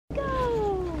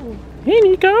Hey,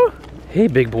 Nico. Hey,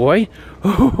 big boy.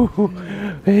 Oh,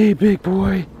 hey, big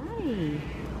boy.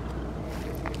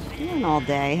 All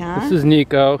day, huh? This is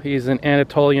Nico. He's an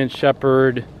Anatolian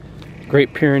Shepherd,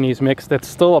 Great Pyrenees mix. That's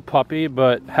still a puppy,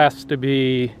 but has to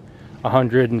be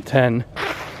 110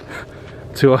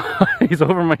 to he's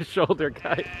over my shoulder,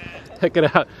 guys. Check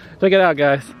it out. Check it out,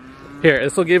 guys. Here,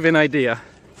 this will give you an idea.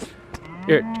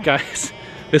 Here, guys.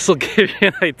 This will give you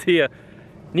an idea.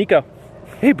 Nico.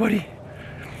 Hey, buddy.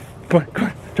 Come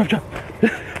on, jump, jump.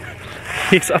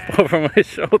 He's up over my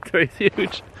shoulder. He's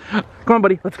huge. Come on,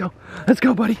 buddy. Let's go. Let's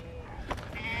go, buddy.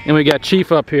 And we got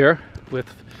Chief up here with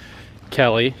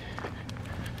Kelly.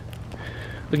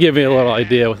 We'll give you a little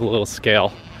idea with a little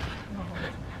scale.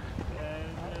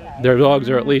 Their dogs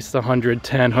are at least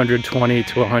 110, 120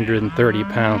 to 130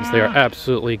 pounds. They are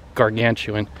absolutely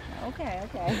gargantuan. Okay.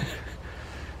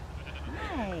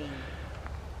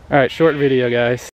 All right, short video, guys.